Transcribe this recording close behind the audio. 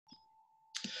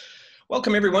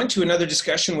Welcome everyone to another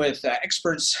discussion with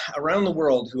experts around the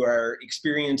world who are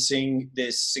experiencing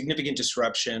this significant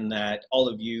disruption that all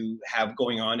of you have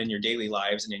going on in your daily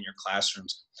lives and in your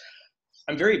classrooms.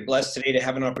 I'm very blessed today to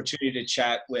have an opportunity to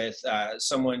chat with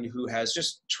someone who has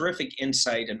just terrific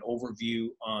insight and overview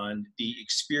on the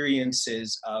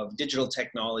experiences of digital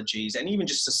technologies and even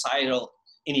just societal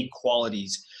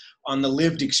inequalities on the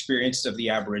lived experience of the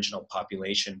Aboriginal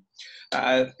population.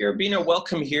 Irabinna,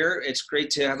 welcome here. It's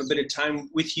great to have a bit of time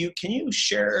with you. Can you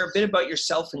share a bit about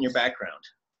yourself and your background?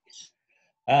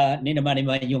 I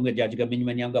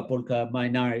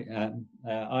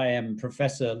am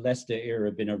Professor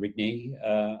Lester-Irabinna Rigney.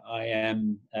 I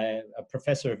am a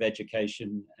professor of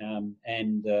education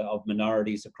and of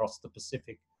minorities across the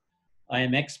Pacific. I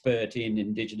am expert in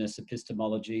Indigenous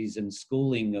epistemologies and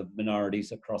schooling of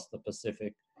minorities across the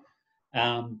Pacific.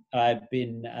 I've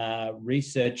been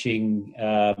researching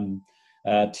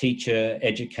teacher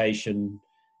education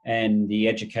and the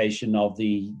education of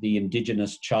the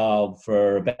Indigenous child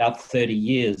for about 30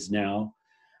 years now,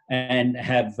 and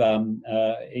have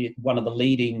one of the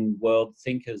leading world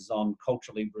thinkers on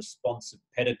culturally responsive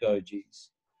pedagogies.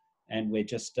 And we're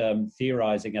just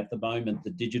theorizing at the moment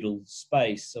the digital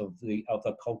space of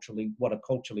what a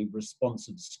culturally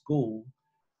responsive school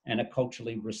and a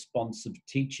culturally responsive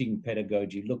teaching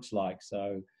pedagogy looks like.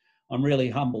 So I'm really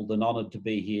humbled and honored to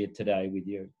be here today with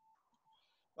you.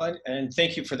 And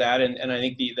thank you for that. And I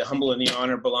think the humble and the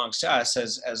honor belongs to us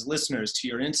as listeners to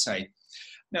your insight.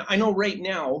 Now, I know right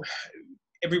now,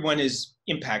 everyone is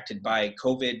impacted by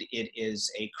COVID. It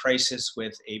is a crisis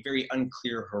with a very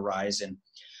unclear horizon.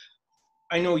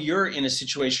 I know you're in a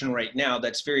situation right now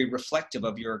that's very reflective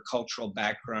of your cultural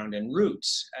background and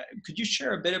roots. Could you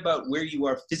share a bit about where you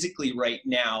are physically right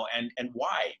now and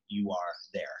why you are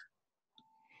there?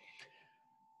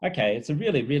 Okay, it's a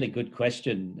really, really good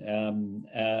question.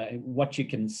 What you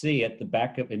can see at the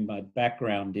back in my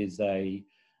background is I'm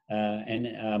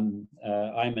an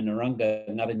Narungga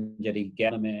Ngarrindjeri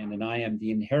Galaman, and I am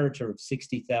the inheritor of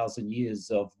 60,000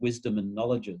 years of wisdom and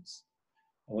knowledges.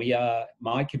 We are,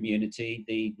 my community,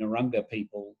 the Narungga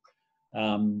people,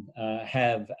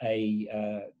 have a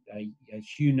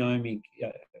genomic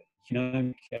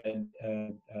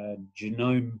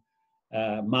genome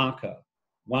marker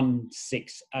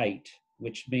 168,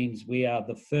 which means we are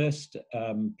the first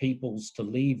peoples to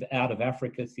leave out of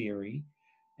Africa theory,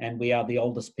 and we are the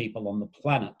oldest people on the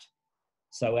planet.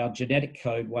 So our genetic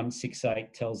code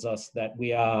 168 tells us that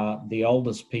we are the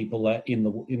oldest people in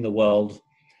the world.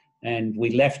 And we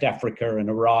left Africa and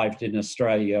arrived in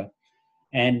Australia.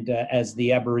 And as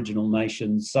the Aboriginal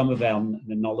nations, some of our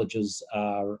knowledges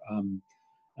are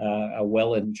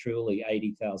well and truly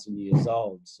 80,000 years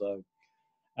old. So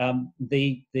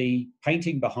the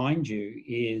painting behind you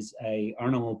is a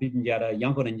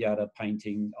Yangonanjara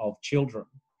painting of children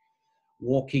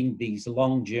walking these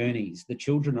long journeys. The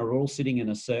children are all sitting in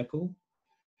a circle,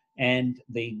 and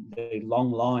the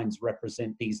long lines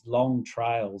represent these long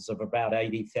trails of about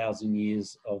 80,000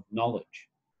 years of knowledge.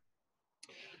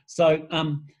 So,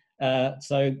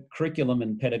 so curriculum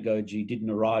and pedagogy didn't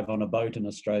arrive on a boat in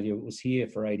Australia. It was here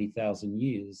for 80,000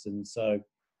 years. And so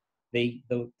the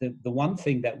one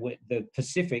thing that the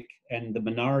Pacific and the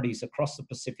minorities across the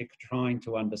Pacific are trying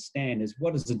to understand is,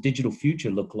 what does the digital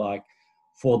future look like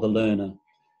for the learner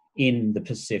in the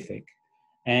Pacific?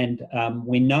 And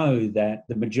we know that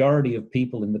the majority of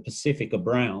people in the Pacific are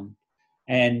brown,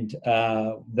 and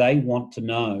they want to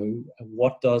know,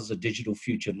 what does a digital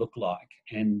future look like?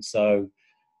 And so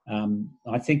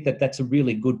I think that that's a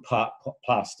really good a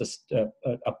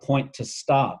point to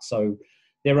start. So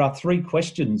there are three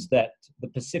questions that the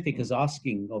Pacific is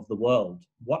asking of the world.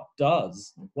 What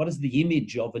does the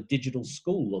image of a digital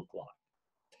school look like?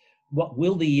 What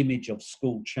will the image of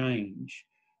school change?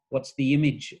 What's the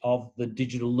image of the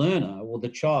digital learner or the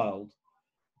child?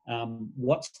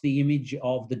 What's the image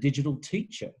of the digital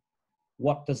teacher?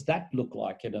 What does that look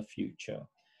like in a future?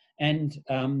 And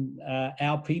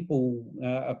our people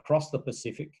across the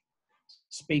Pacific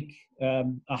speak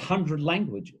 100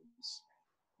 languages,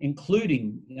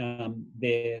 including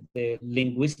their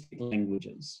linguistic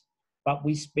languages. But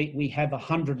we have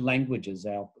 100 languages: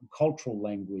 our cultural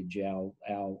language, our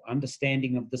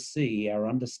understanding of the sea, our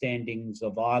understandings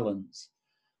of islands.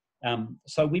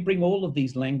 So we bring all of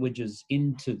these languages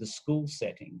into the school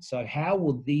setting. So how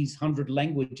will these 100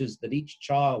 languages that each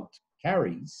child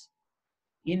carries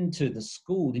into the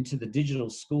school, into the digital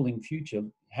schooling future,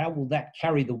 how will that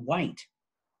carry the weight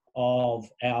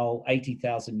of our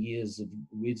 80,000 years of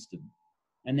wisdom?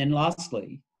 And then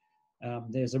lastly,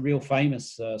 there's a real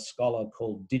famous scholar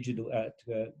called Epeli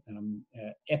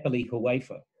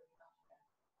Huefa,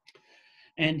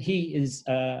 And he's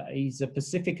a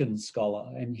Pacifican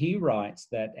scholar, and he writes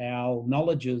that our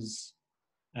knowledges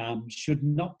should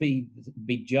not be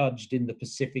judged in the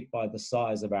Pacific by the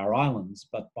size of our islands,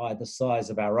 but by the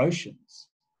size of our oceans.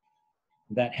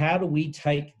 That how do we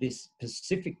take this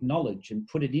Pacific knowledge and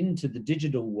put it into the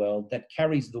digital world that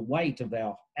carries the weight of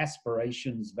our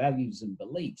aspirations, values, and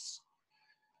beliefs,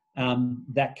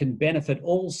 that can benefit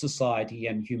all society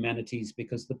and humanities,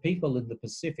 because the people in the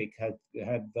Pacific have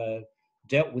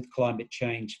dealt with climate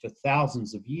change for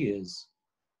thousands of years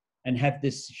and have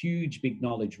this huge big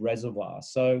knowledge reservoir.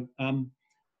 So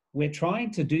we're trying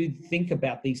to think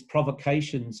about these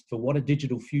provocations for what a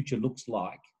digital future looks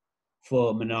like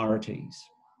for minorities.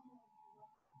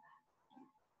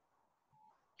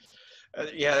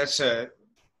 Yeah, that's a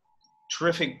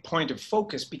terrific point of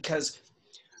focus, because,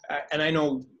 and I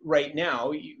know right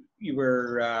now you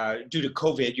were, due to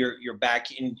COVID, you're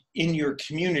back in your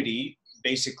community,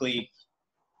 basically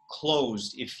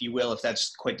closed, if you will, if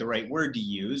that's quite the right word to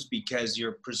use, because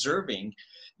you're preserving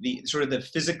the sort of the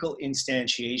physical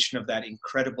instantiation of that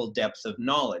incredible depth of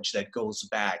knowledge that goes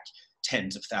back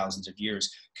tens of thousands of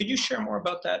years. Could you share more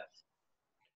about that?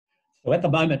 So at the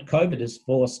moment, COVID has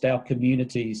forced our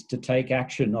communities to take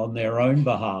action on their own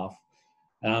behalf.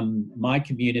 My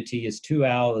community is 2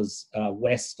 hours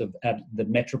west of the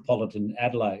metropolitan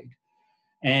Adelaide.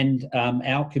 And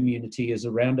our community is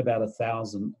around about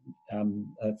 1,000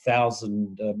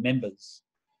 members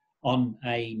on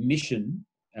a mission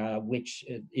which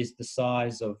is the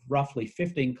size of roughly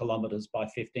 15 kilometres by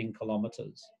 15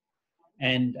 kilometres.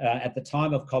 And at the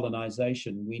time of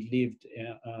colonisation, we lived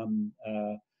on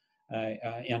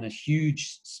a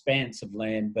huge expanse of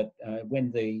land. But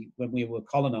when we were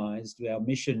colonised, our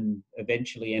mission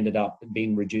eventually ended up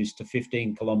being reduced to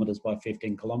 15 kilometres by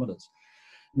 15 kilometres.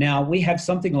 Now, we have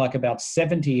something like about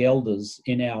 70 elders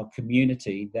in our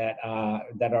community that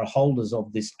are holders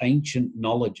of this ancient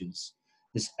knowledges,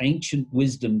 this ancient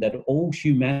wisdom that all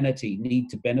humanity need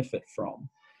to benefit from.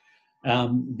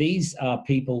 These are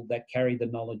people that carry the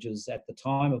knowledges at the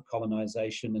time of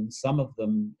colonisation, and some of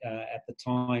them at the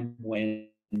time when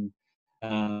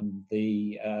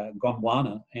the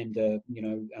Gondwana and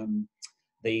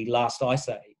the last ice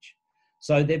age.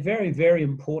 So they're very, very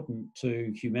important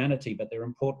to humanity, but they're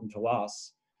important to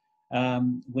us.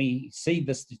 We see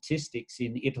the statistics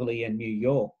in Italy and New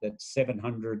York that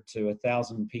 700 to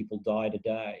 1,000 people died a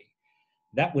day.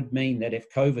 That would mean that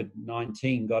if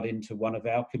COVID-19 got into one of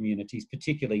our communities,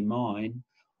 particularly mine,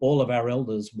 all of our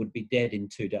elders would be dead in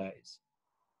 2 days.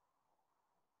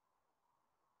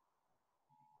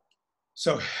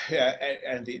 So,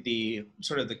 and the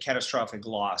sort of the catastrophic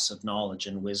loss of knowledge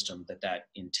and wisdom that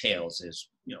entails is,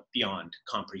 beyond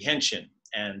comprehension.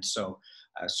 And so,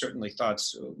 certainly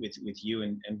thoughts with you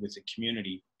and with the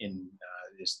community in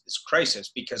this crisis,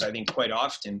 because I think quite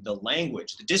often the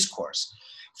language, the discourse,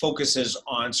 focuses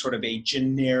on sort of a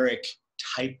generic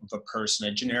type of a person,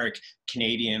 a generic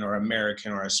Canadian or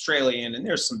American or Australian, and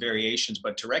there's some variations,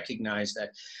 but to recognize that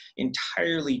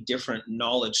entirely different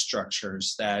knowledge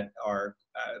structures that are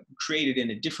created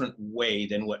in a different way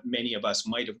than what many of us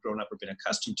might have grown up or been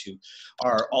accustomed to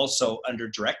are also under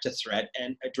direct threat,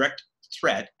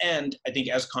 and I think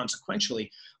as consequentially,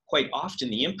 quite often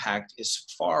the impact is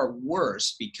far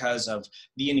worse because of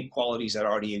the inequalities that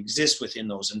already exist within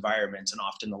those environments, and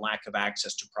often the lack of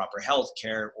access to proper health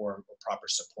care or proper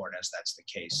support, as that's the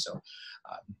case. So,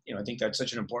 I think that's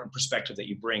such an important perspective that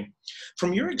you bring.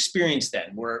 From your experience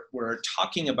then, we're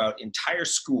talking about entire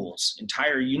schools,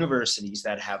 entire universities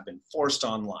that have been forced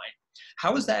online.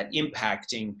 How is that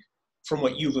impacting, from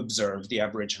what you've observed, the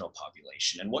Aboriginal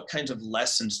population, and what kinds of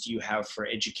lessons do you have for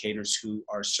educators who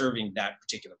are serving that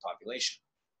particular population?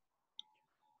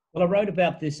 Well, I wrote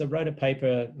about this. I wrote a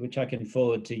paper which I can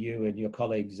forward to you and your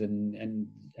colleagues and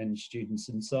students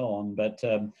and so on, but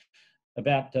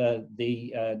about the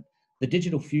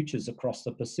digital futures across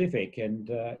the Pacific. And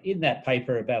in that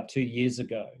paper about 2 years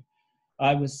ago,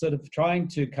 I was sort of trying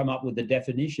to come up with a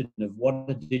definition of what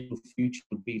a digital future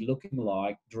would be looking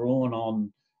like, drawn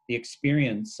on the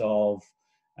experience of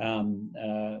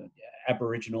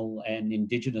Aboriginal and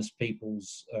Indigenous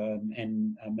peoples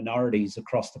and minorities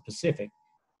across the Pacific.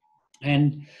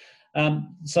 And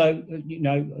so,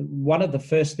 one of the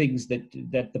first things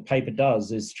that the paper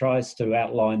does is tries to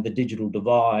outline the digital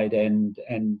divide and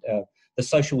the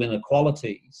social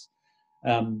inequalities.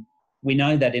 We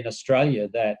know that in Australia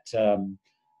that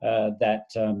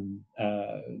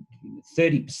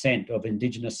 30% of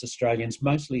Indigenous Australians,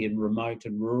 mostly in remote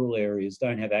and rural areas,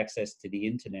 don't have access to the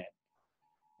internet.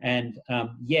 And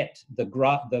yet the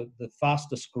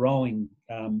fastest growing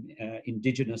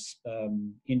Indigenous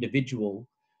individual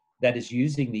that is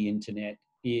using the internet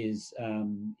is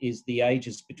the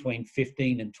ages between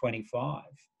 15 and 25.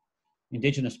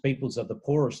 Indigenous peoples are the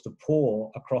poorest of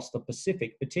poor across the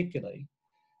Pacific, particularly.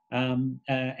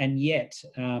 And yet,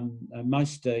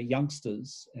 most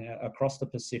youngsters across the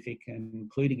Pacific,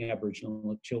 including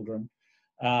Aboriginal children,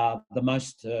 are the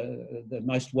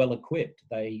most well-equipped.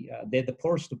 They're the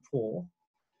poorest of poor,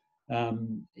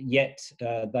 yet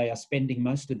they are spending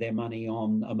most of their money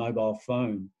on a mobile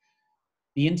phone.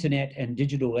 The internet and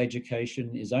digital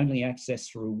education is only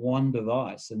accessed through one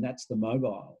device, and that's the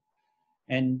mobile.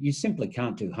 And you simply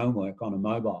can't do homework on a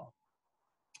mobile.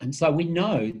 And so we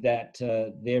know that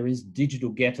there is digital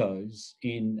ghettos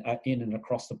in and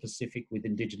across the Pacific with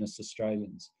Indigenous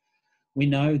Australians. We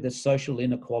know the social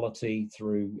inequality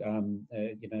through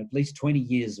at least 20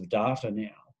 years of data now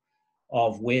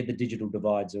of where the digital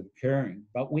divides are occurring.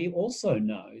 But we also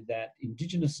know that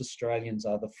Indigenous Australians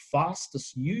are the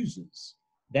fastest users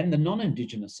than the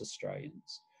non-Indigenous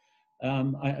Australians.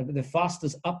 The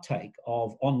fastest uptake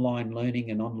of online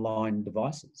learning and online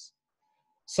devices.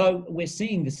 So we're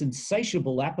seeing this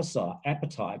insatiable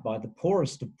appetite by the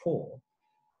poorest of poor,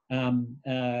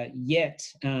 yet,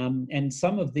 and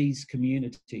some of these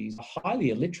communities are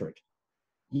highly illiterate,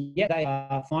 yet they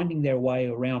are finding their way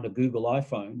around a Google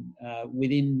iPhone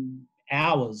within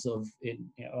hours of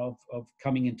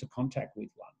coming into contact with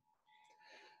one.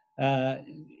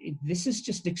 This is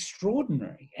just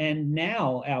extraordinary. And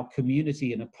now our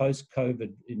community in a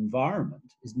post-COVID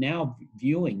environment is now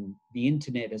viewing the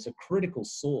internet as a critical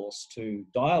source to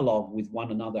dialogue with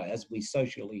one another as we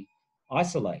socially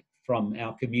isolate from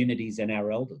our communities and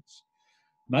our elders.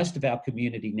 Most of our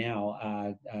community now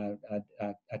are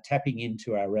tapping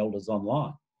into our elders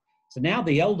online. So now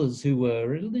the elders who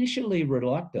were initially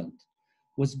reluctant,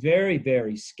 was very,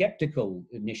 very skeptical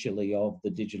initially of the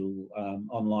digital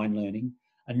online learning,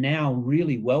 are now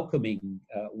really welcoming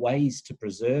ways to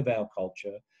preserve our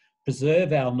culture,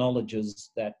 preserve our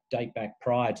knowledges that date back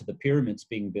prior to the pyramids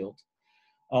being built,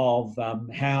 of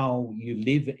how you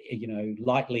live,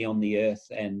 lightly on the earth,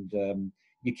 and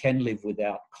you can live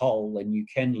without coal and you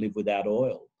can live without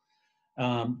oil.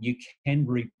 You can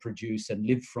reproduce and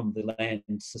live from the land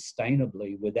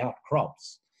sustainably without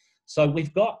crops. So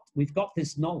we've got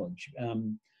this knowledge.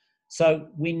 So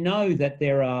we know that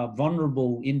there are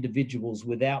vulnerable individuals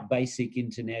without basic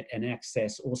internet and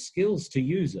access or skills to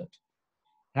use it.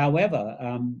 However,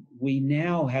 we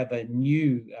now have a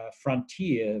new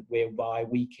frontier whereby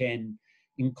we can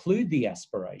include the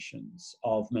aspirations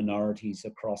of minorities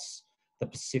across the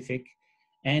Pacific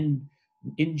and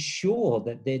ensure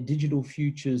that their digital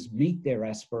futures meet their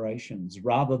aspirations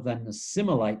rather than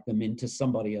assimilate them into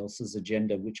somebody else's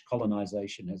agenda, which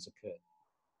colonization has occurred.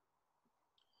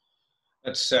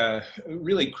 That's a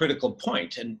really critical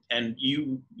point. And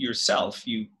you yourself,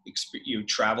 you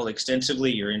travel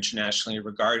extensively, you're internationally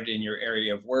regarded in your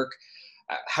area of work.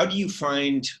 How do you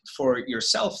find for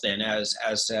yourself then, as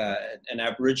an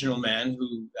Aboriginal man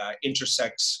who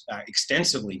intersects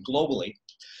extensively globally,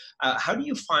 how do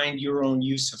you find your own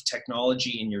use of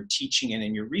technology in your teaching and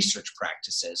in your research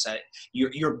practices?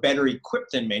 You're better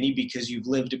equipped than many because you've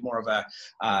lived more of a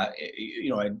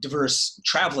diverse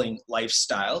traveling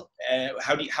lifestyle.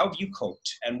 How have you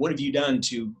coped, and what have you done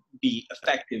to be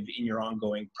effective in your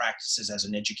ongoing practices as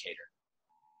an educator?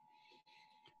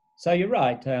 So you're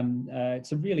right.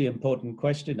 It's a really important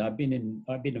question. I've been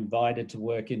invited to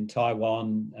work in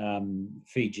Taiwan,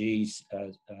 Fiji,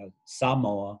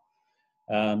 Samoa.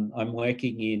 I'm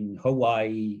working in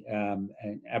Hawaii and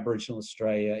Aboriginal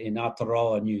Australia, in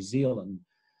Aotearoa, New Zealand.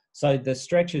 So the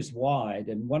stretch is wide.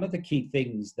 And one of the key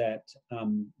things that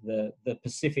the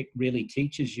Pacific really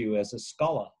teaches you as a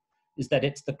scholar is that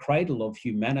it's the cradle of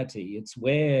humanity. It's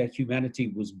where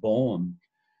humanity was born.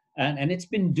 And it's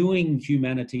been doing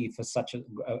humanity for such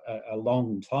a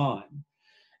long time.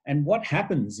 And what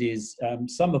happens is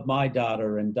some of my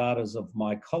data and data of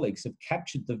my colleagues have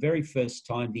captured the very first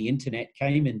time the internet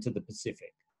came into the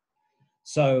Pacific.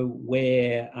 So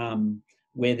where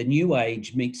the New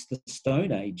Age meets the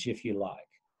Stone Age, if you like.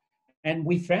 And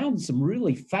we found some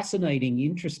really fascinating,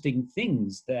 interesting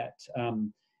things that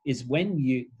is when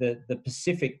the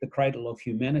Pacific, the cradle of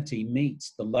humanity,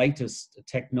 meets the latest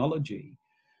technology.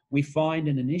 We find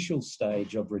an initial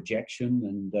stage of rejection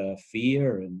and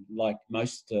fear, and like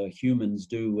most humans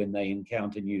do when they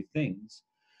encounter new things.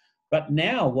 But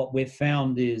now what we've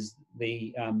found is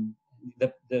the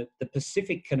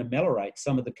Pacific can ameliorate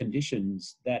some of the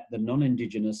conditions that the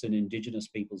non-Indigenous and Indigenous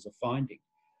peoples are finding.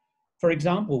 For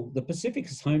example, the Pacific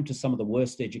is home to some of the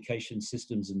worst education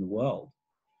systems in the world.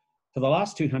 For the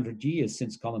last 200 years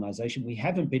since colonization, we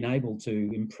haven't been able to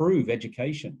improve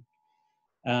education.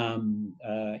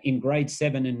 In grade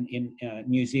 7 in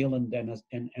New Zealand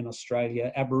and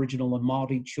Australia, Aboriginal and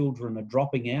Māori children are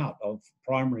dropping out of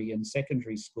primary and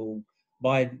secondary school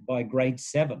by grade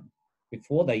 7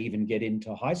 before they even get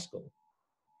into high school.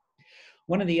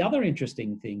 One of the other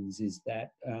interesting things is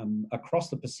that across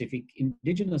the Pacific,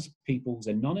 Indigenous peoples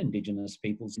and non-Indigenous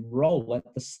peoples enroll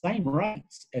at the same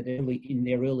rates in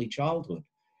their early childhood,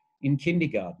 in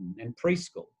kindergarten and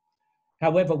preschool.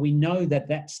 However, we know that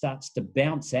that starts to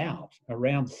bounce out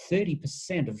around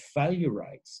 30% of failure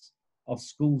rates of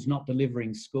schools not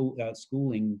delivering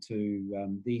schooling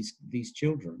to these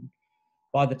children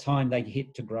by the time they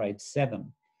hit to grade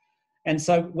 7. And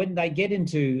so when they get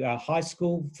into high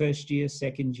school, first year,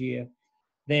 second year,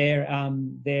 their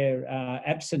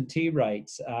absentee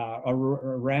rates are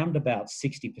around about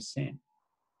 60%.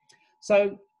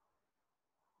 So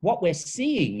what we're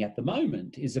seeing at the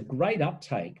moment is a great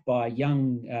uptake by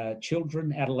young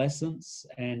children, adolescents,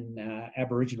 and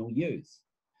Aboriginal youth.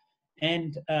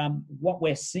 And what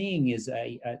we're seeing is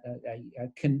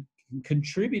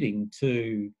contributing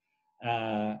to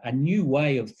a new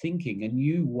way of thinking, a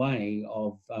new way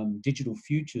of digital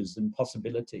futures and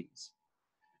possibilities.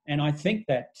 And I think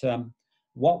that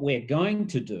what we're going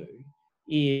to do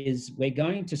is we're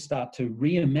going to start to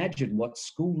reimagine what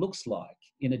school looks like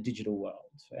in a digital world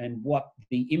and what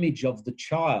the image of the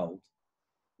child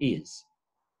is.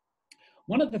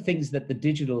 One of the things that the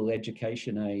digital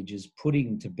education age is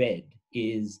putting to bed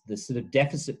is the sort of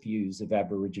deficit views of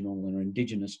Aboriginal and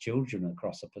Indigenous children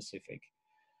across the Pacific.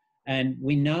 And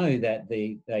we know that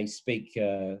they speak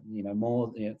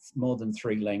more than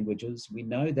 3 languages. We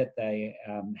know that they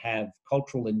have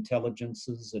cultural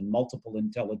intelligences and multiple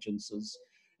intelligences.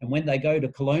 And when they go to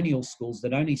colonial schools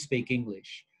that only speak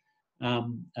English,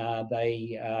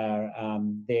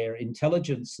 their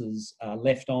intelligences are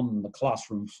left on the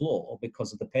classroom floor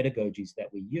because of the pedagogies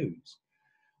that we use.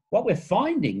 What we're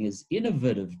finding is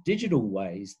innovative digital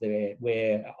ways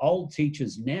where old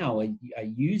teachers now are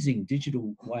using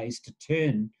digital ways to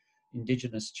turn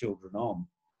Indigenous children on.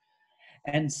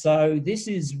 And so this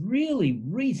is really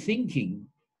rethinking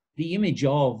the image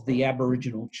of the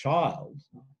Aboriginal child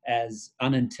as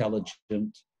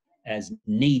unintelligent, as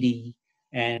needy,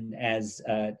 and as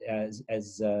a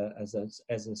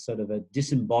sort of a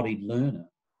disembodied learner.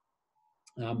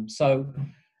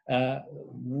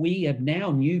 We have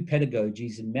now new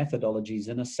pedagogies and methodologies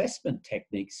and assessment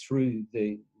techniques through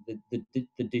the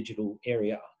digital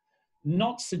area,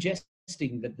 not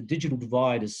suggesting that the digital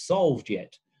divide is solved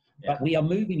yet, but we are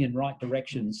moving in right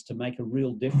directions to make a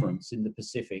real difference in the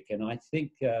Pacific. And I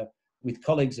think with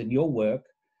colleagues in your work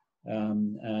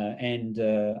and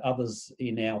others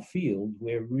in our field,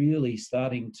 we're really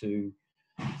starting to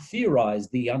theorize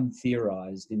the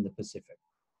untheorized in the Pacific.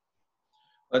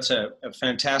 That's a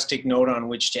fantastic note on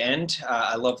which to end.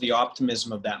 I love the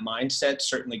optimism of that mindset.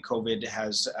 Certainly COVID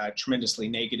has a tremendously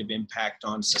negative impact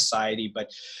on society,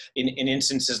 but in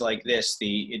instances like this,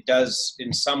 it does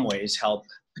in some ways help,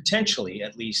 potentially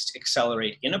at least,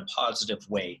 accelerate in a positive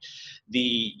way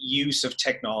the use of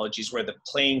technologies where the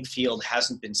playing field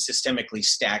hasn't been systemically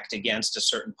stacked against a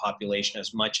certain population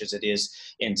as much as it is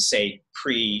in, say,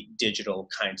 pre-digital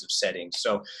kinds of settings.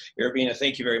 So, Irabinna,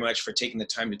 thank you very much for taking the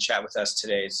time to chat with us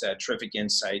today. It's a terrific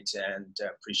insight, and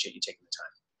appreciate you taking the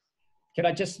time. Can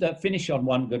I just finish on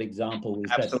one good example?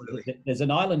 Absolutely. That there's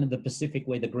an island in the Pacific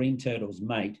where the green turtles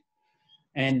mate,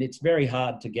 and it's very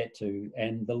hard to get to.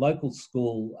 And the local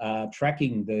school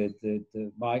tracking the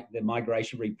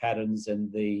migratory patterns and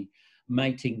the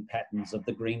mating patterns of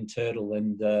the green turtle,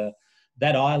 and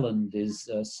that island is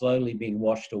slowly being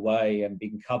washed away and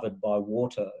being covered by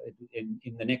water.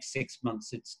 In the next 6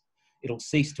 months, it'll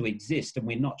cease to exist, and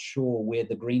we're not sure where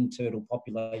the green turtle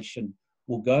population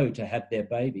will go to have their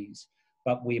babies.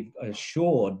 But we've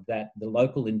assured that the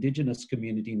local Indigenous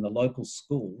community and the local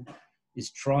school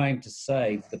is trying to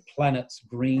save the planet's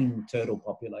green turtle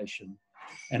population.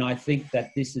 And I think that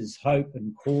this is hope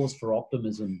and cause for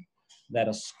optimism that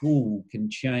a school can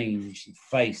change the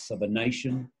face of a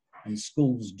nation, and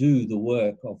schools do the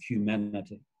work of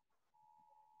humanity.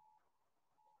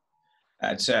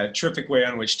 That's a terrific way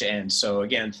on which to end. So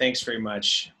again, thanks very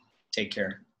much. Take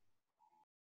care.